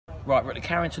Right, we're at the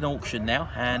Carrington auction now,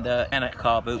 and at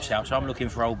Car Boots House. So I'm looking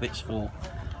for old bits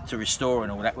to restore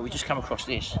and all that, but we just come across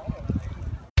this.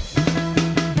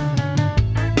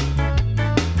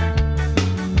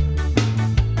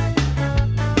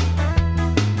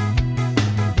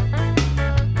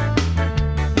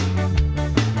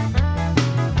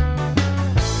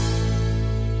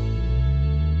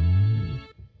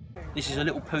 This is a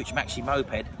little Pooch Maxi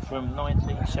moped from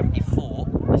 1974.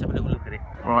 Let's have a little look at it.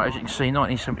 Right, as you can see,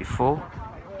 1974.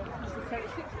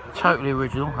 Totally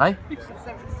original, eh?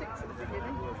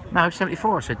 No,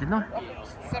 74 I said, didn't I?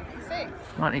 76.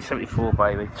 1974,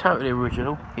 baby. Totally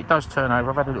original. It does turn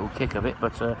over. I've had a little kick of it,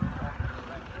 but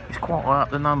it's quite high up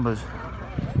the numbers.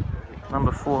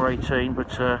 Number 418,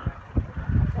 but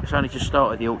it's only just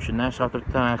started the auction now, so I don't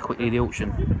know how quickly the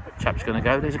auction chap's going to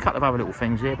go. There's a couple of other little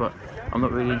things here, but I'm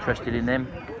not really interested in them.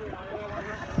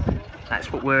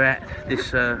 That's what we're at,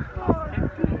 this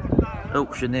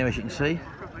auction there, as you can see.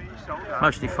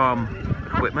 Mostly farm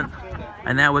equipment.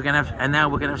 And now we're gonna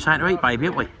have something to eat, baby,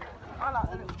 aren't we?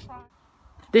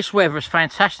 This weather is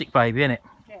fantastic, baby, isn't it?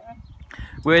 Yeah.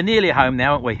 We're nearly home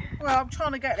now, aren't we? Well, I'm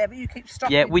trying to get there, but you keep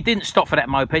stopping. Yeah, we didn't stop for that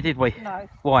moped, did we? No.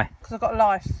 Why? Because I've got a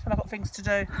life and I've got things to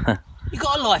do. You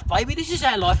got a life, baby. This is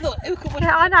our life. Look, who can wish?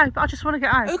 Yeah, I know, but I just want to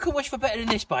get home. Who can wish for better than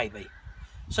this, baby?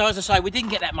 So as I say, we didn't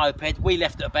get that moped. We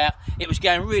left it about. It was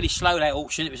going really slow, that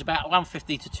auction. It was about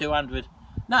 150 to 200.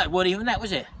 No, it wasn't even that,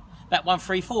 was it? About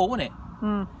 134, wasn't it?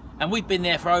 Hmm. And we'd been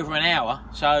there for over an hour,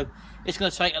 so it's going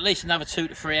to take at least another 2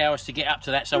 to 3 hours to get up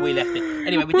to that. So we left it.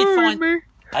 Anyway, we did find. Me.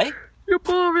 Hey? You're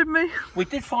boring me. We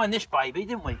did find this baby,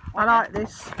 didn't we? I like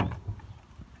this.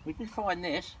 We did find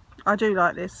this. I do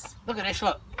like this. Look at this,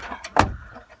 look.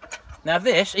 Now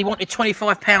this, he wanted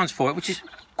 £25 for it, which is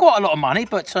quite a lot of money,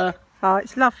 but Oh,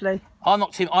 it's lovely. I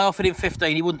offered him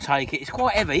 15, he wouldn't take it. It's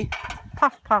quite heavy.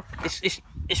 Puff, puff.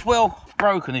 It's well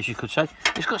broken, as you could say.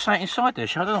 It's got something inside there,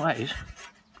 so I don't know what that is.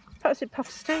 Perhaps it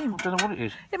puffs steam. I don't know what it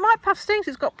is. It might puff steam, 'cause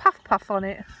it's got puff, puff on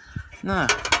it. No,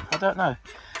 I don't know.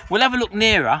 We'll have a look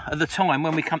nearer at the time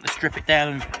when we come to strip it down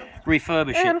and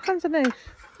refurbish Yeah, it. look underneath.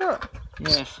 Look.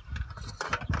 Yes.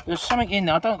 There's something in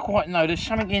there, I don't quite know. There's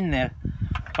something in there,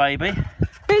 baby.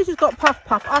 These has got puff,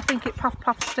 puff. I think it puff,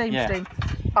 puff, steam, Yeah. steam.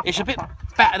 Puff, It's puff, a bit puff.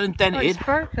 battered and Oh, dented. it's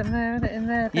broken there, isn't it, in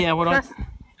there? Yeah, well,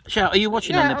 Shout, are you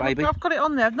watching on there, baby? I've got it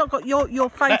on there. I've not got your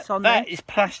face on there. That is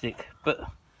plastic, but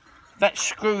that's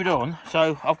screwed on,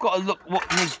 so I've got to look what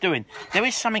needs doing. There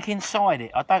is something inside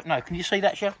it. I don't know. Can you see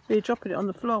that, Shell? So you're dropping it on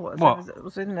the floor. What? It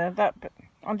was in there. That bit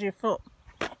under your foot.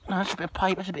 No, that's a bit of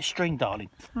paper. That's a bit of string, darling.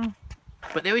 Hmm.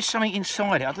 But there is something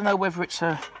inside it. I don't know whether it's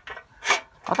a.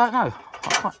 I don't know.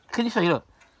 Can you see? Look.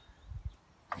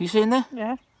 Can you see in there?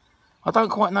 Yeah. I don't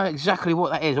quite know exactly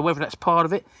what that is, or whether that's part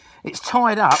of it. It's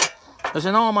tied up. There's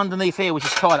an arm underneath here which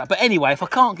is tied up. But anyway, if I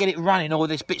can't get it running or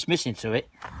there's bits missing to it,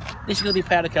 this is going to be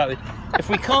powder coated. If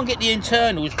we can't get the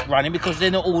internals running because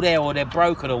they're not all there or they're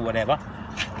broken or whatever,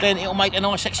 then it'll make a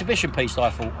nice exhibition piece,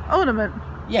 I thought. Ornament.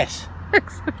 Yes.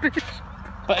 Exhibition.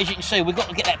 But as you can see, we've got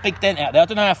to get that big dent out there. I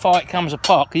don't know how far it comes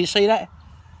apart. Can you see that?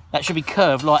 That should be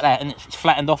curved like that, and it's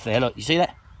flattened off there. Look, you see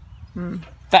that? Hmm.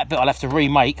 That bit I'll have to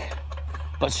remake.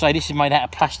 But say this is made out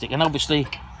of plastic, and obviously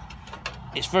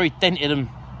it's very dented and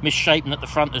misshapen at the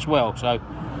front as well. So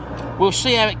we'll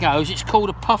see how it goes. It's called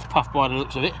a puff puff by the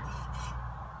looks of it.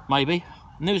 Maybe.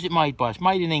 And who's it made by? It's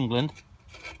made in England.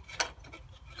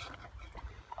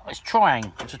 It's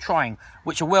Triang. It's a Triang,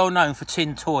 which are well known for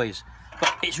tin toys.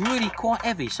 But it's really quite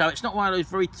heavy, so it's not one of those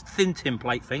very thin tin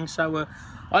plate things. So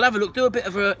I'll have a look, do a bit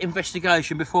of an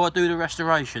investigation before I do the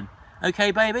restoration. Okay,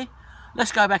 baby?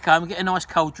 Let's go back home, get a nice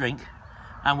cold drink,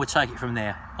 and we'll take it from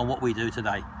there on what we do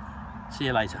today. See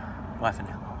you later. Bye for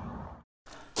now.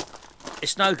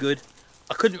 It's no good.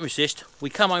 I couldn't resist. We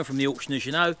come home from the auction, as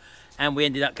you know, and we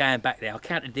ended up going back there. I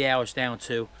counted the hours down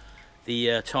to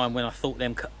the time when I thought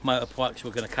them motorbikes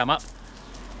were going to come up.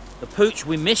 The Pooch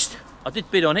we missed. I did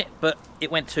bid on it, but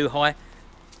it went too high,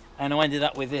 and I ended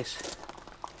up with this.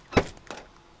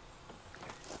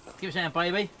 Give us a hand,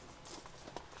 baby.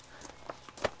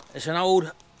 It's an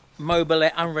old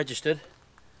Mobylette unregistered,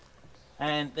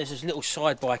 and there's this little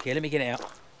side bike here. Let me get it out.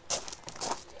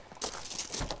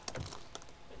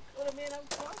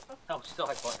 Oh,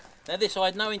 side bike. Now this I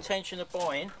had no intention of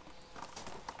buying,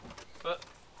 but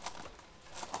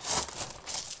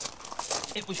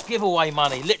it was giveaway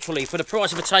money, literally, for the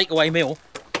price of a takeaway meal.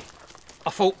 I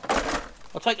thought,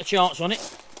 I'll take a chance on it.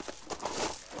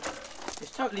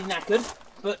 It's totally knackered,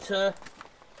 but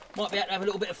might be able to have a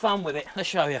little bit of fun with it. Let's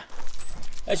show you.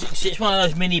 As you can see, it's one of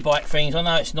those mini bike things. I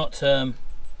know it's not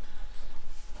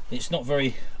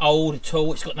very old at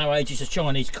all. It's got no age. It's a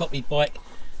Chinese copied bike.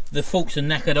 The forks are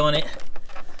knackered on it.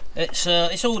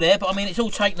 It's all there, but I mean it's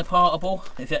all taken apartable,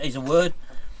 if that is a word,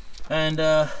 and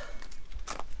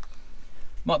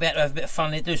might be able to have a bit of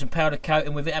fun in it, do some powder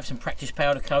coating with it, have some practice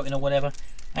powder coating or whatever,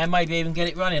 and maybe even get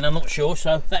it running. I'm not sure.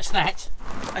 So that's that.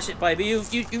 That's it, baby. You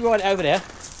ride it over there.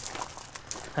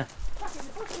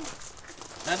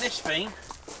 Now this thing,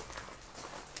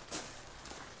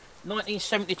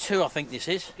 1972 I think this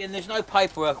is. Again, there's no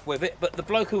paperwork with it, but the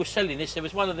bloke who was selling this, there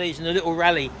was one of these in a little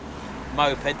rally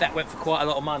moped that went for quite a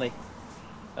lot of money.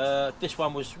 This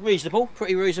one was reasonable,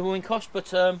 pretty reasonable in cost, but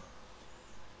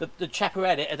the chap who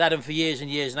had it had them for years and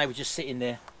years, and they were just sitting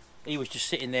there. He was just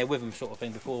sitting there with them, sort of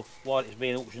thing, before while it was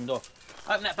being auctioned off.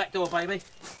 Open that back door, baby.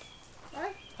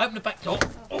 Right? Open the back door.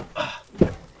 Oh.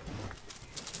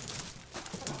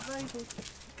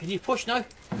 Can you push? No.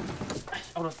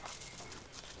 Hold on.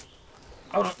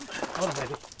 Hold on. Hold on,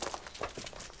 baby.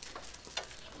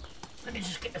 Let me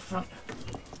just get the front.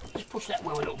 Just push that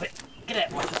wheel a little bit. Get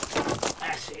out, Michael.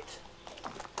 That's it.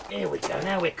 There we go.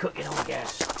 Now we're cooking on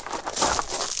gas.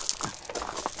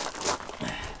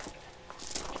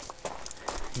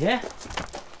 Yeah?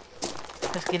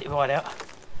 Let's get it right out.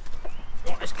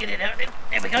 Right, let's get it out then.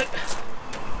 There we go.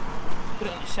 Put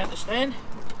it on the centre stand.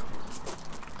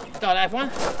 Don't have one.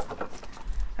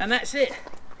 And that's it.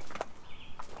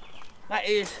 That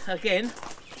is, again,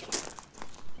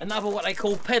 another what they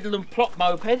call pedal and plop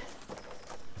moped.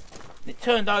 It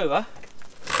turned over.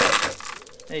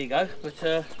 There you go.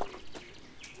 But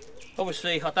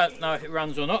obviously I don't know if it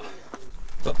runs or not.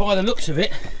 But by the looks of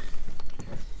it,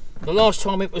 the last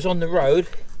time it was on the road,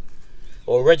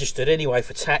 or registered anyway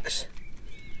for tax,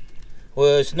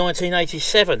 was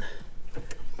 1987.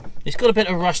 It's got a bit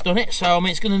of rust on it, so I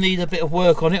mean it's going to need a bit of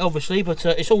work on it obviously, but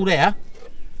it's all there.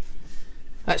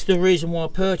 That's the reason why I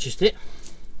purchased it.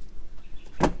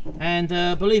 And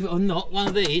believe it or not, one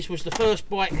of these was the first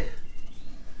bike,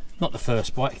 not the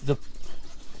first bike,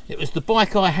 it was the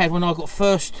bike I had when I got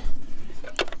first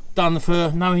done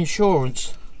for no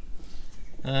insurance.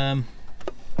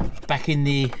 Back in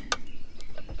the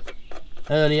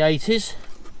early 80s.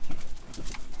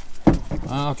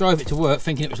 I drove it to work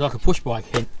thinking it was like a push bike,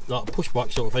 like a push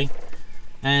bike sort of thing,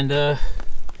 and yeah,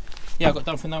 I got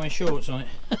done for no insurance on it.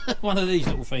 One of these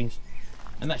little things,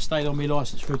 and that stayed on my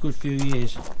licence for a good few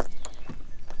years.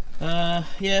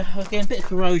 Yeah, again, a bit of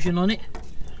corrosion on it,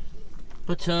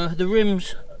 but the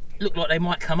rims look like they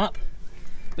might come up,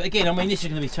 but again, I mean this is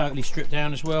going to be totally stripped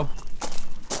down as well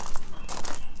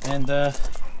and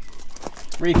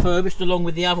refurbished along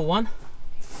with the other one.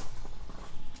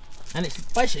 And it's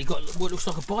basically got what looks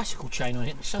like a bicycle chain on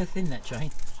it. It's so thin, that chain.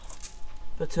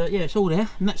 But yeah, it's all there.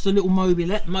 And that's the little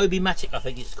Mobylette MMXIX, I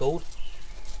think it's called.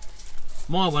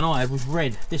 My one I had was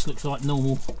red. This looks like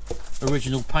normal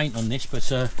original paint on this, but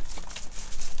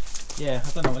yeah, I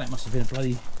don't know what that must have been. A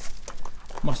bloody,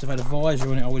 must have had a visor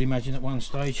on it, I would imagine, at one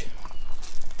stage.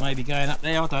 Maybe going up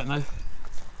there, I don't know.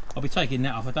 I'll be taking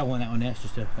that off. I don't want that on there. It's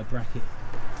just a bracket.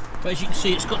 But as you can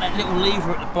see, it's got that little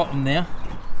lever at the bottom there,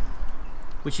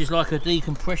 which is like a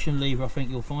decompression lever, I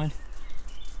think you'll find.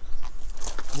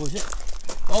 What is it?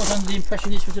 I was under the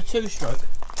impression this was a two-stroke.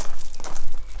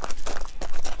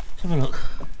 Let's have a look.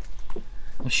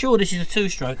 I'm sure this is a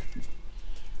two-stroke.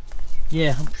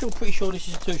 Yeah, I'm pretty sure this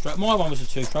is a two-stroke. My one was a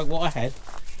two-stroke, what I had.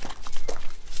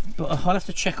 But I'll have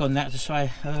to check on that to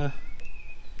say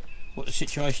what the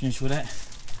situation is with that.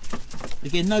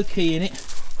 Again, no key in it.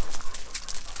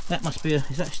 That must be a,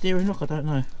 is that a steering lock? I don't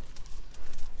know.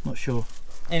 Not sure.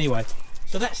 Anyway,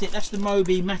 so that's it. That's the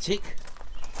Mobylette,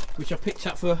 which I picked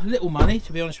up for little money,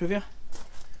 to be honest with you,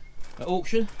 at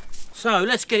auction. So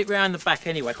let's get it round the back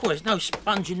anyway. Cool, there's no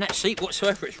sponge in that seat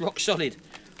whatsoever. It's rock solid.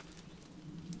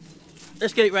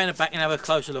 Let's get it round the back and have a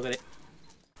closer look at it.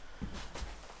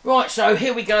 Right, so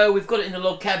here we go. We've got it in the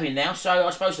log cabin now. So I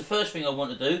suppose the first thing I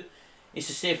want to do is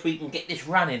to see if we can get this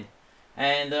running.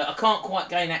 And I can't quite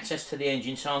gain access to the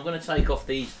engine, so I'm going to take off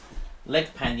these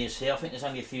leg panniers here. I think there's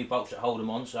only a few bolts that hold them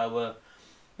on, so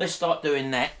let's start doing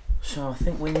that. So I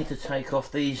think we need to take off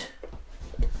these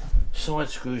side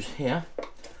screws here.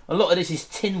 A lot of this is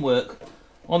tin work.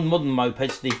 On modern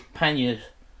mopeds, the panniers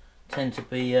tend to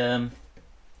be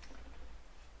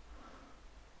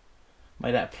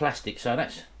made out of plastic, so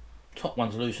that's top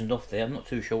one's loosened off there. I'm not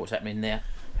too sure what's happening there.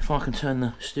 If I can turn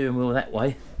the steering wheel that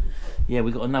way, yeah,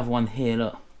 we've got another one here,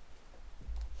 look.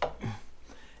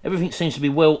 Everything seems to be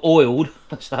well oiled,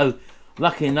 so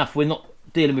lucky enough we're not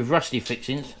dealing with rusty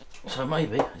fixings. So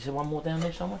maybe, is there one more down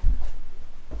there somewhere?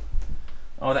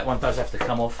 Oh, that one does have to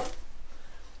come off.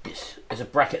 There's a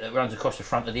bracket that runs across the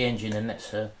front of the engine, and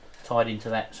that's tied into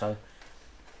that, so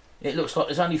it looks like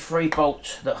there's only 3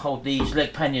 bolts that hold these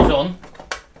leg panniers on.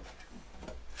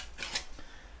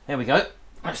 There we go.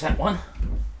 That's that one.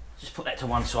 Just put that to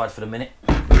one side for the minute.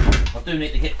 I do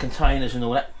need to get containers and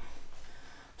all that.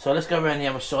 So let's go around the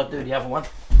other side, do the other one.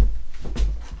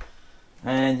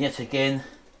 And yet again,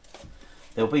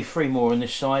 there'll be 3 more on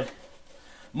this side.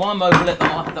 My Mobylette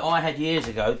that I had years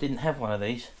ago didn't have one of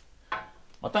these.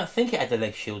 I don't think it had the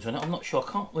leg shields on it. I'm not sure.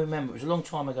 I can't remember. It was a long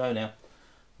time ago now.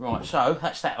 Right, so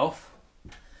that's that off.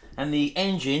 And the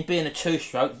engine, being a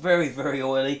 2-stroke, very, very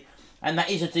oily. And that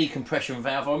is a decompression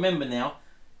valve. I remember now,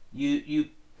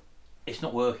 it's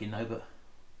not working though, but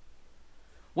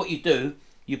what you do,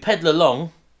 you pedal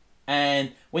along,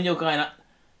 and when you're going up,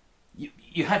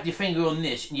 you have your finger on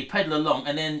this, and you pedal along,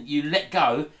 and then you let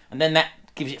go, and then that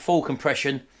gives it full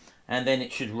compression, and then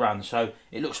it should run. So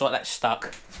it looks like that's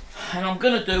stuck. And I'm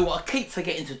going to do what I keep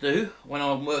forgetting to do when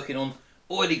I'm working on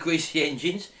oily, greasy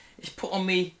engines, is put on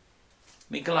me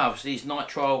gloves, these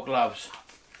nitrile gloves.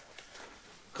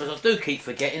 Because I do keep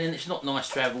forgetting, and it's not nice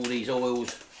to have all these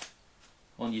oils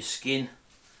on your skin.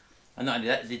 And not only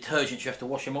that, the detergents you have to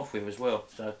wash them off with as well.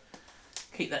 So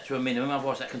keep that to a minimum,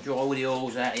 otherwise that can dry all the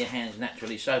oils out of your hands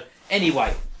naturally. So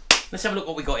anyway, let's have a look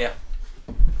what we got here.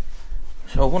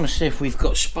 So I want to see if we've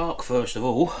got spark first of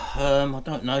all. I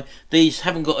don't know. These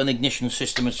haven't got an ignition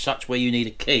system as such where you need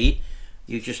a key.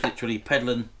 You just literally pedal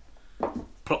and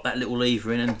plop that little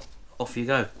lever in and off you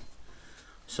go.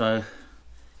 So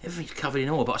everything's covered in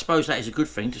oil, but I suppose that is a good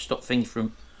thing to stop things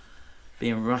from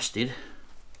being rusted.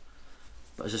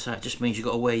 But as I say, it just means you've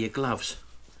got to wear your gloves,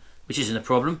 which isn't a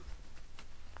problem.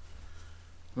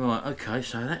 Right, okay,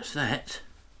 so that's that.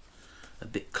 A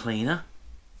bit cleaner.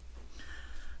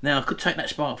 Now I could take that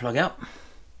spark plug out.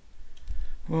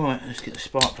 Right, let's get the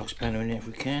spark plug spanner in there if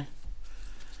we can.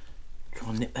 Try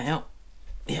and nip that out.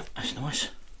 Yep, that's nice.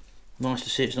 Nice to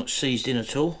see it's not seized in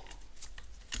at all.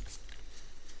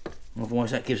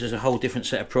 Otherwise that gives us a whole different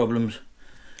set of problems.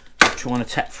 Trying to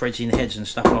tap threads in heads and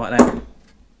stuff like that.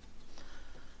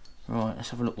 Right, let's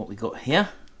have a look what we got here.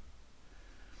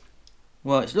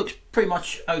 Well, it looks pretty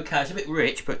much okay. It's a bit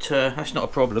rich, but that's not a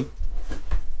problem.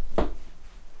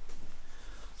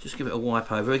 Just give it a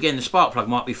wipe over. Again, the spark plug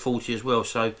might be faulty as well,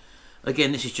 so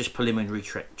again, this is just preliminary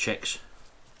checks.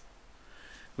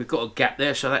 We've got a gap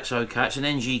there, so that's okay. It's an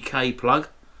NGK plug,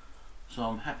 so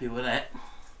I'm happy with that.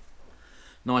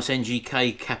 Nice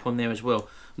NGK cap on there as well.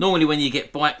 Normally when you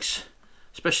get bikes,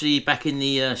 especially back in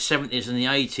the 70s and the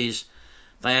 80s,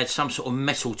 they had some sort of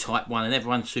metal type one, and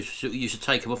everyone used to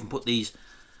take them off and put these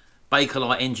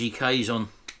Bakelite NGKs on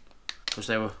because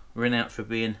they were renowned for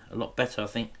being a lot better, I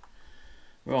think.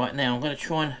 Right, now I'm going to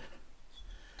try and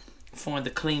find a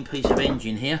clean piece of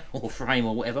engine here, or frame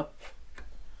or whatever,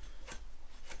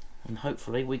 and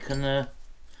hopefully we can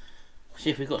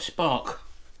see if we've got spark.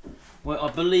 Well,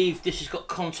 I believe this has got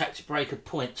contact breaker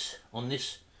points on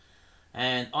this,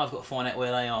 and I've got to find out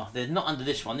where they are. They're not under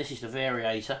this one. This is the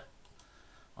variator,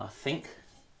 I think.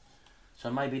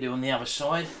 So maybe they're on the other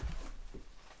side.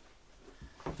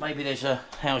 Maybe there's a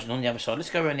housing on the other side. Let's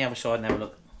go around the other side and have a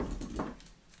look.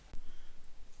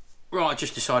 Right, I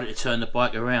just decided to turn the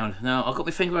bike around. Now, I've got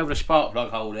my finger over the spark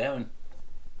plug hole there, and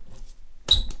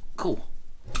cool.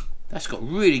 That's got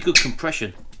really good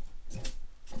compression.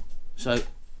 So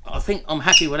I think I'm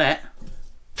happy with that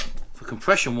for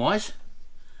compression wise.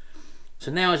 So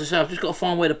now, as I say, I've just got to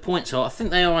find where the points are. I think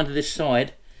they are under this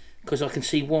side because I can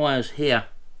see wires here.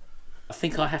 I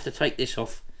think I have to take this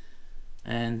off,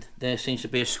 and there seems to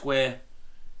be a square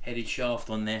headed shaft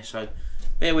on there, so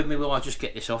bear with me while I just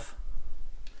get this off.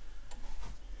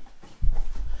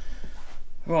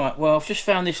 Right, well, I've just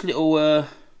found this little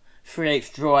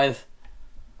 3/8 drive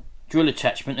drill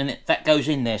attachment, and that goes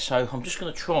in there, so I'm just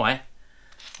going to try.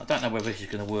 I don't know whether this is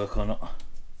going to work or not.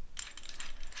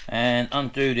 And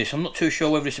undo this. I'm not too sure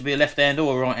whether this will be a left hand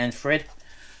or a right hand thread.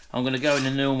 I'm going to go in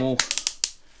the normal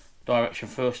direction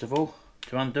first of all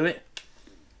to undo it.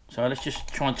 So let's just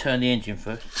try and turn the engine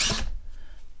first.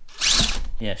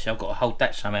 Yeah, see, I've got to hold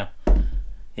that somehow.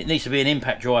 It needs to be an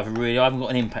impact driver really. I haven't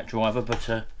got an impact driver, but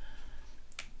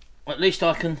at least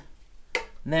I can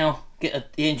now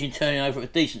get the engine turning over at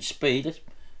a decent speed. No,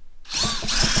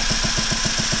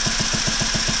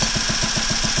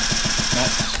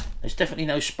 there's definitely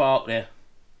no spark there.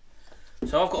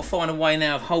 So I've got to find a way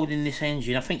now of holding this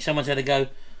engine. I think someone's had a go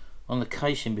on the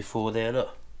casing before there,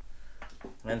 look,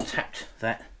 and tapped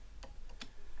that.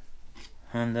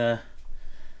 And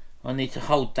I need to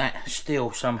hold that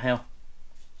still somehow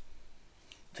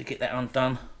to get that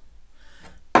undone.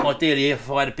 Ideally,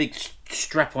 if I had a big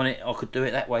strap on it, I could do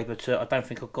it that way, but I don't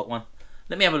think I've got one.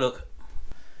 Let me have a look.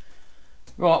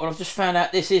 Right, well, I've just found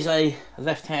out this is a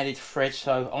left-handed thread,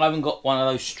 so I haven't got one of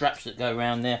those straps that go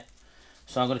around there.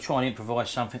 So I'm going to try and improvise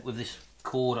something with this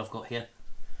cord I've got here.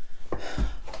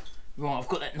 Right, I've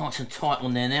got that nice and tight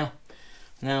on there now.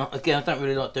 Now, again, I don't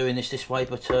really like doing this way,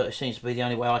 but it seems to be the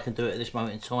only way I can do it at this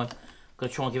moment in time. Got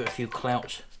to try and give it a few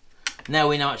clouts. Now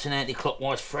we know it's an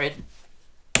anti-clockwise thread.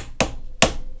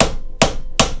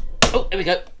 Oh, there we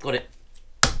go. Got it.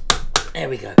 There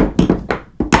we go.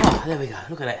 Oh, there we go.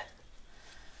 Look at that.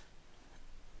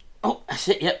 Oh, that's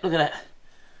it. Yep, look at that.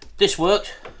 This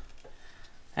worked.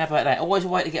 How about that? Always a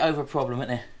way to get over a problem, isn't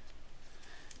there?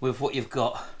 With what you've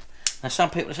got. Now, some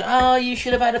people say, oh, you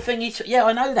should have had a thingy. Yeah,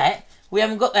 I know that. We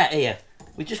haven't got that here.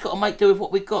 We've just got to make do with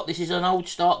what we've got. This is an old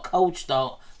start, cold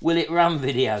start, will it run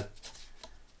video.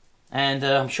 And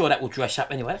I'm sure that will dress up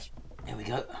anyway. There we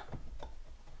go.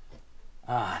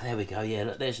 Ah, there we go. Yeah,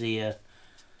 look, there's the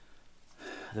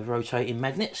rotating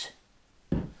magnets.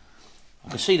 I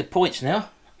can see the points now.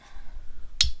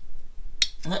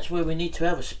 And that's where we need to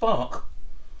have a spark.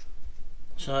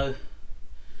 So,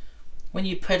 when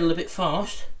you pedal a bit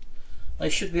fast, they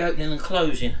should be opening and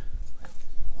closing.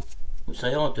 Which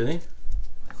they are doing.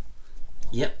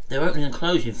 Yep, they're opening and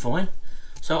closing fine.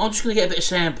 So I'm just going to get a bit of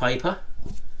sandpaper.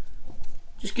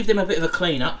 Just give them a bit of a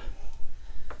clean up.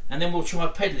 And then we'll try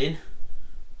pedaling.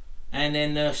 And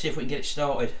then see if we can get it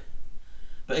started.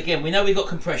 But again, we know we've got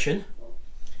compression.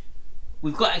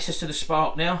 We've got access to the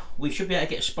spark now. We should be able to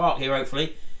get a spark here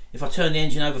hopefully. If I turn the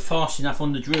engine over fast enough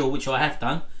on the drill, which I have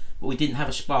done. But we didn't have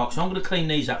a spark. So I'm going to clean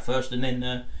these up first and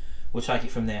then we'll take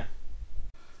it from there.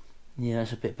 Yeah,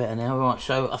 that's a bit better now. Right,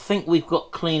 so I think we've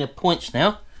got cleaner points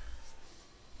now.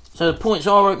 So the points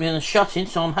are opening and shutting,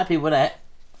 so I'm happy with that.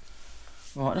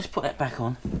 Right, let's put that back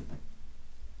on.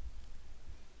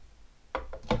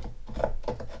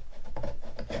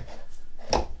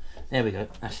 There we go,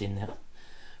 that's in there.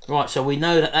 Right, so we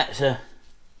know that that's a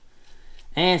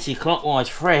anti-clockwise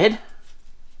thread.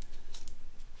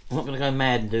 I'm not going to go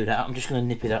mad and do that, I'm just going to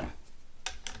nip it up.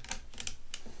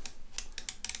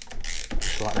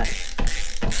 Just like that.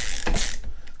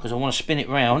 Because I want to spin it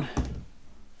round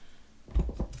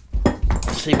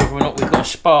and see whether or not we've got a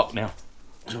spark now.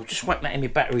 So I'll just whack that in my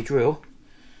battery drill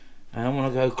and I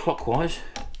want to go clockwise.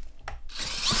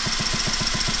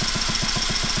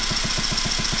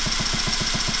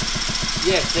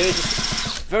 Yes, there is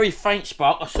a very faint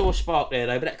spark. I saw a spark there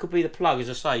though, but that could be the plug as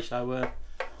I say, so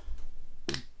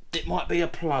it might be a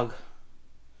plug.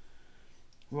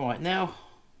 Right, now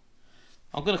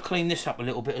I'm going to clean this up a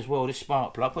little bit as well, this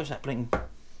spark plug. Where's that blinking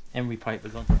emery paper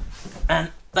gone?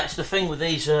 And that's the thing with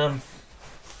these little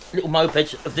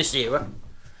mopeds of this era.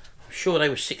 I'm sure they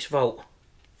were 6 volt.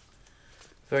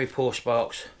 Very poor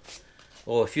sparks.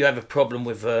 Or if you have a problem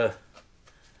with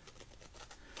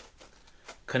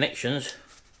connections,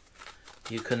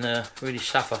 you can really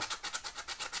suffer.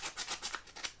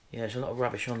 Yeah, there's a lot of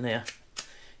rubbish on there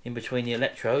in between the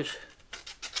electrodes.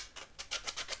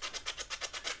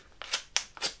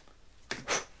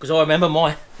 Because I remember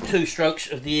my 2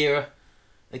 strokes of the era,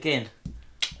 again,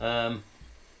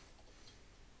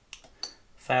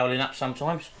 fouling up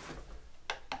sometimes.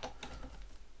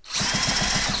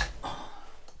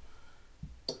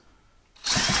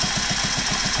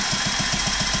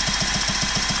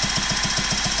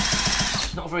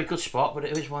 It's not a very good spot, but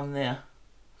it is one there.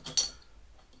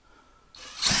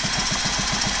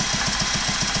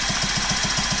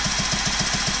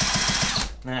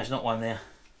 No, it's not one there.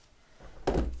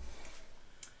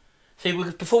 See,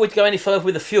 before we go any further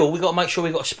with the fuel, we've got to make sure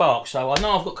we've got a spark. So I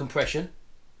know I've got compression.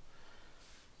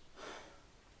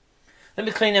 Let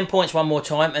me clean them points one more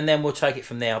time and then we'll take it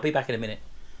from there. I'll be back in a minute.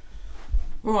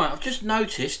 Right, I've just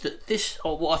noticed that this,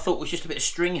 or what I thought was just a bit of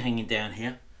string hanging down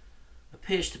here,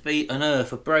 appears to be an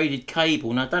earth, a braided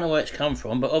cable. Now I don't know where it's come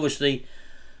from, but obviously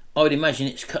I would imagine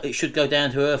it should go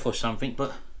down to earth or something,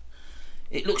 but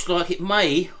it looks like it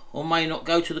may or may not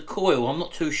go to the coil. I'm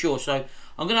not too sure, so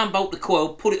I'm going to unbolt the coil,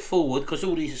 put it forward, because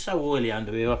all these are so oily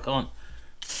under here, I can't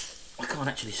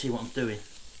actually see what I'm doing.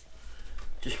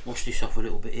 Just wash this off a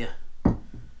little bit here.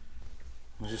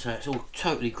 As I say, it's all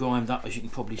totally grimed up, as you can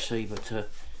probably see, but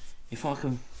if I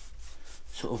can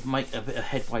sort of make a bit of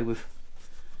headway with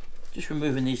just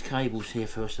removing these cables here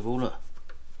first of all, look,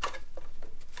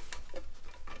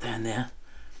 down there,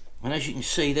 and as you can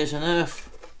see there's an earth,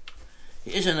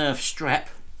 it is an earth strap,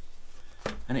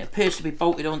 and it appears to be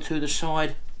bolted onto the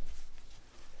side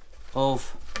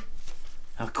of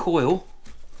our coil,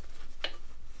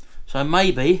 so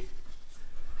maybe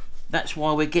that's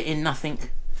why we're getting nothing,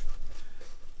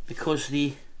 because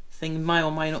the thing may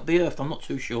or may not be earthed. I'm not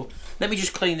too sure. Let me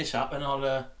just clean this up and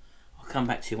I'll come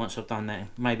back to you once I've done that.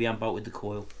 Maybe unbolted the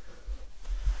coil.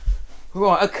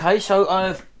 Right, okay, so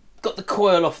I've got the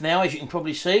coil off now, as you can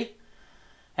probably see.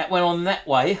 That went on that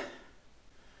way.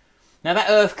 Now that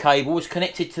earth cable was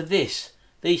connected to these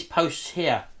posts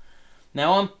here.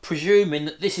 Now I'm presuming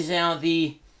that this is how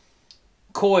the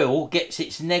coil gets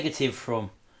its negative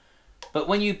from. But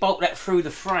when you bolt that through the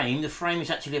frame is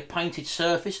actually a painted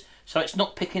surface, so it's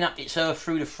not picking up its earth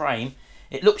through the frame.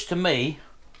 It looks to me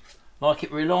like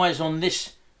it relies on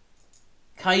this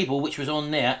cable which was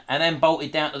on there and then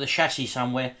bolted down to the chassis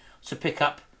somewhere to pick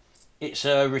up its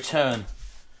return.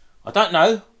 I don't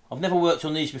know, I've never worked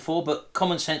on these before, but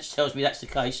common sense tells me that's the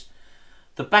case.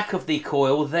 The back of the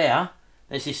coil there's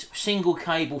this single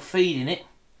cable feeding it,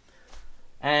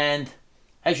 and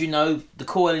as you know, the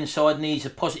coil inside needs a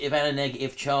positive and a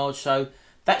negative charge, so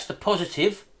that's the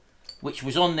positive which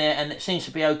was on there, and it seems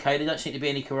to be okay. There don't seem to be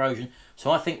any corrosion, so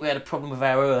I think we had a problem with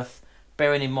our earth,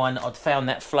 bearing in mind that I'd found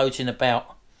that floating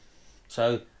about.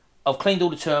 So I've cleaned all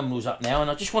the terminals up now,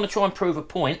 and I just want to try and prove a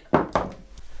point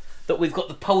that we've got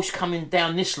the pulse coming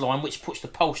down this line, which puts the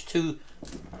pulse to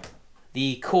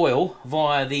the coil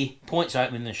via the points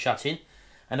opening and shutting.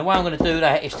 And the way I'm going to do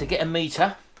that is to get a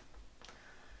meter,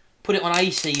 put it on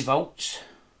AC volts.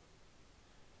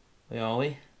 Where are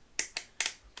we?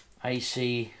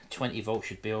 AC 20 volts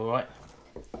should be alright.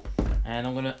 And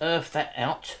I'm going to earth that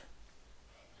out.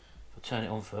 I'll turn it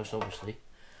on first, obviously.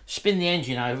 Spin the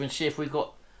engine over and see if we've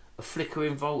got a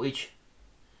flickering voltage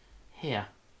here.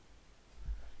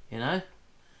 You know?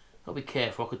 Got to be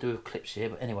careful, I could do with clips here,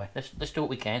 but anyway, let's do what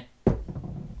we can.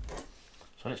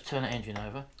 So let's turn the engine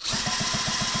over.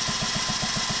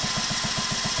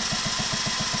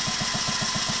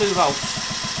 2 volts.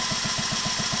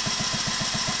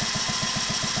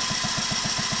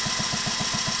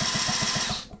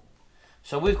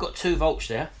 So we've got 2 volts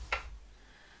there.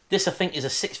 This I think is a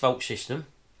 6 volt system.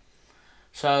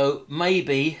 So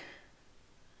maybe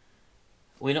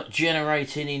we're not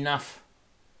generating enough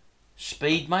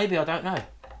speed, maybe, I don't know.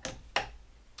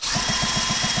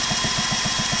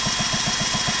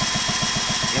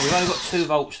 Yeah, we've only got 2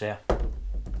 volts there.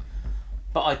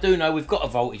 But I do know we've got a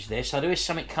voltage there, so there is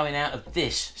something coming out of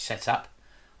this setup.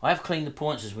 I have cleaned the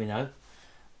points, as we know.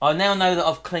 I now know that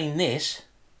I've cleaned this.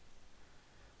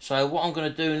 So what I'm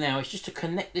going to do now is just to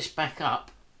connect this back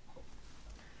up.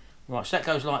 Right, so that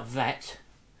goes like that.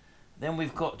 Then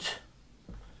we've got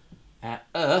our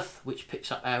earth, which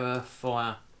picks up our earth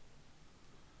via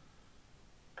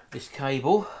this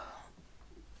cable.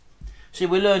 See,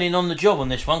 we're learning on the job on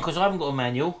this one because I haven't got a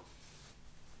manual.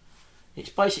 It's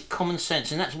basic common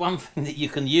sense, and that's one thing that you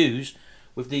can use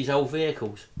with these old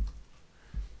vehicles,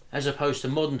 as opposed to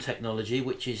modern technology,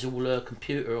 which is all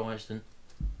computerised, and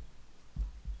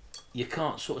you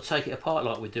can't sort of take it apart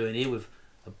like we're doing here with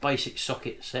a basic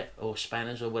socket set or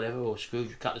spanners or whatever, or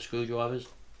couple of screwdrivers.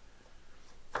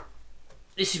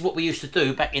 This is what we used to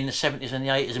do back in the 70s and the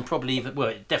 80s, and probably even,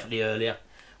 well, definitely earlier,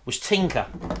 was tinker.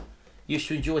 Used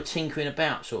to enjoy tinkering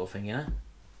about, sort of thing, you know.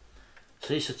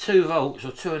 So this are 2 volts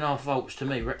or 2.5 volts to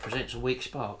me represents a weak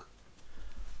spark.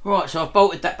 Right, so I've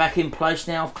bolted that back in place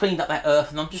now. I've cleaned up that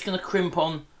earth, and I'm just going to crimp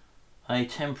on a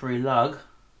temporary lug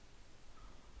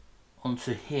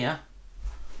onto here.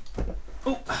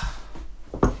 Ooh.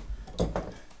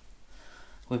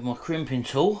 With my crimping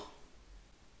tool.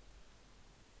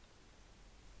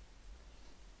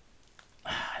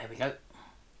 There we go.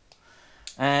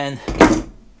 And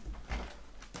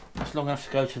it's long enough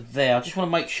to go to there. I just want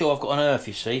to make sure I've got an earth,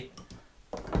 you see.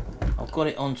 I've got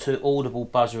it onto audible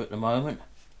buzzer at the moment.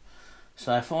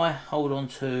 So if I hold on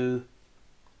to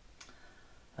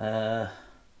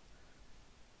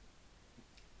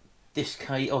this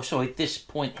this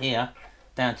point here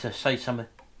down to say something.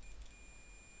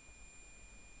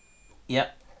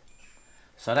 Yep.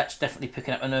 So that's definitely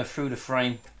picking up an earth through the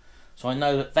frame. So I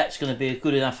know that that's going to be a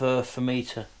good enough earth for me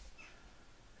to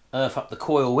earth up the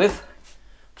coil with.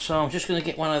 So I'm just going to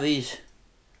get one of these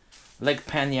leg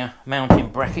pannier mounting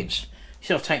brackets. You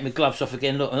see, I've taken my gloves off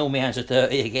again, look, and all my hands are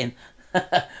dirty again.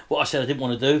 What I said I didn't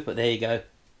want to do, but there you go.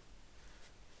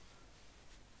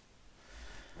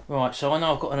 Right, so I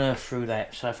know I've got an earth through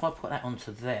that. So if I put that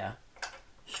onto there,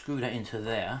 screw that into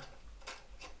there,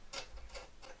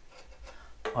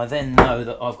 I then know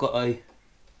that I've got a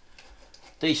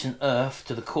decent earth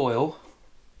to the coil.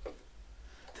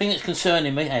 Thing that's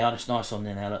concerning me, hey, that's nice on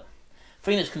there now, look.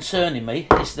 Thing that's concerning me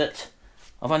is that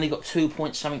I've only got 2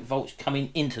 point something volts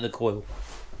coming into the coil,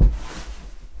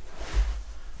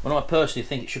 when I personally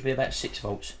think it should be about 6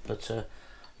 volts. But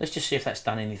let's just see if that's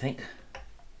done anything.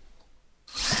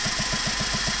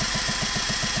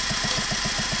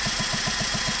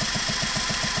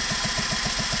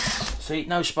 See,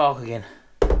 no spark again.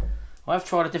 I have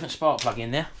tried a different spark plug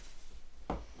in there,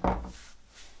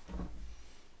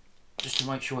 just to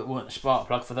make sure it weren't a spark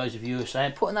plug. For those of you who are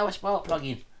saying, put another spark plug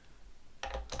in.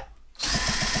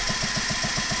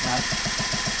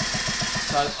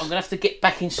 So I'm going to have to get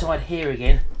back inside here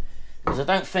again, because I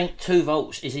don't think 2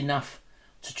 volts is enough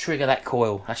to trigger that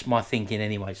coil. That's my thinking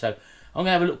anyway. So I'm going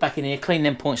to have a look back in here, clean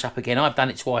them points up again. I've done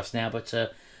it twice now, but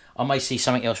I may see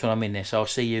something else when I'm in there, so I'll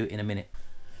see you in a minute.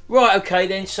 Right, okay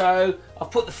then, so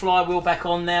I've put the flywheel back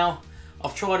on now.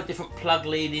 I've tried a different plug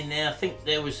lead in there. I think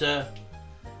there was may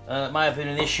have been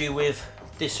an issue with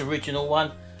this original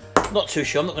one. Not too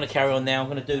sure. I'm not going to carry on now. I'm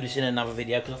going to do this in another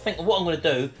video, because I think what I'm going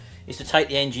to do is to take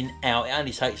the engine out. It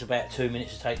only takes about 2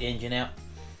 minutes to take the engine out.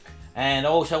 And I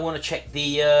also want to check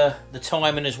the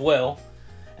timing as well.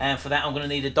 And for that I'm going to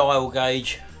need a dial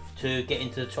gauge to get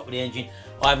into the top of the engine.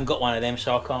 I haven't got one of them,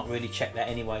 so I can't really check that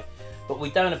anyway. But we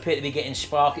don't appear to be getting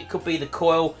spark. It could be the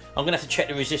coil. I'm going to have to check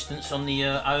the resistance on the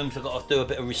ohms. I've got to do a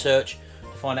bit of research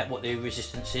to find out what the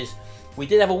resistance is. We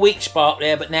did have a weak spark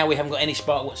there, but now we haven't got any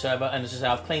spark whatsoever. And as I say,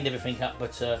 I've cleaned everything up,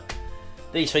 but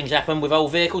these things happen with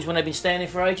old vehicles when they've been standing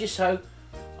for ages. So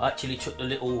I actually took the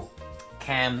little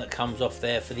cam that comes off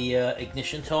there for the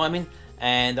ignition timing,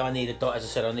 and I need a, as I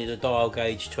said, I need a dial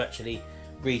gauge to actually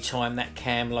retime that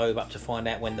cam lobe up to find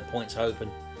out when the point's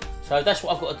open. So that's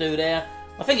what I've got to do there.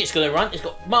 I think it's going to run. It's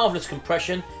got marvellous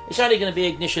compression. It's only going to be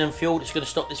ignition and fuel. It's going to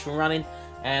stop this from running,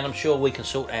 and I'm sure we can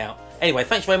sort it out. Anyway,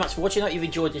 thanks very much for watching. I hope you've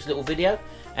enjoyed this little video,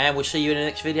 and we'll see you in the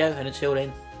next video. And until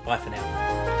then, bye for now.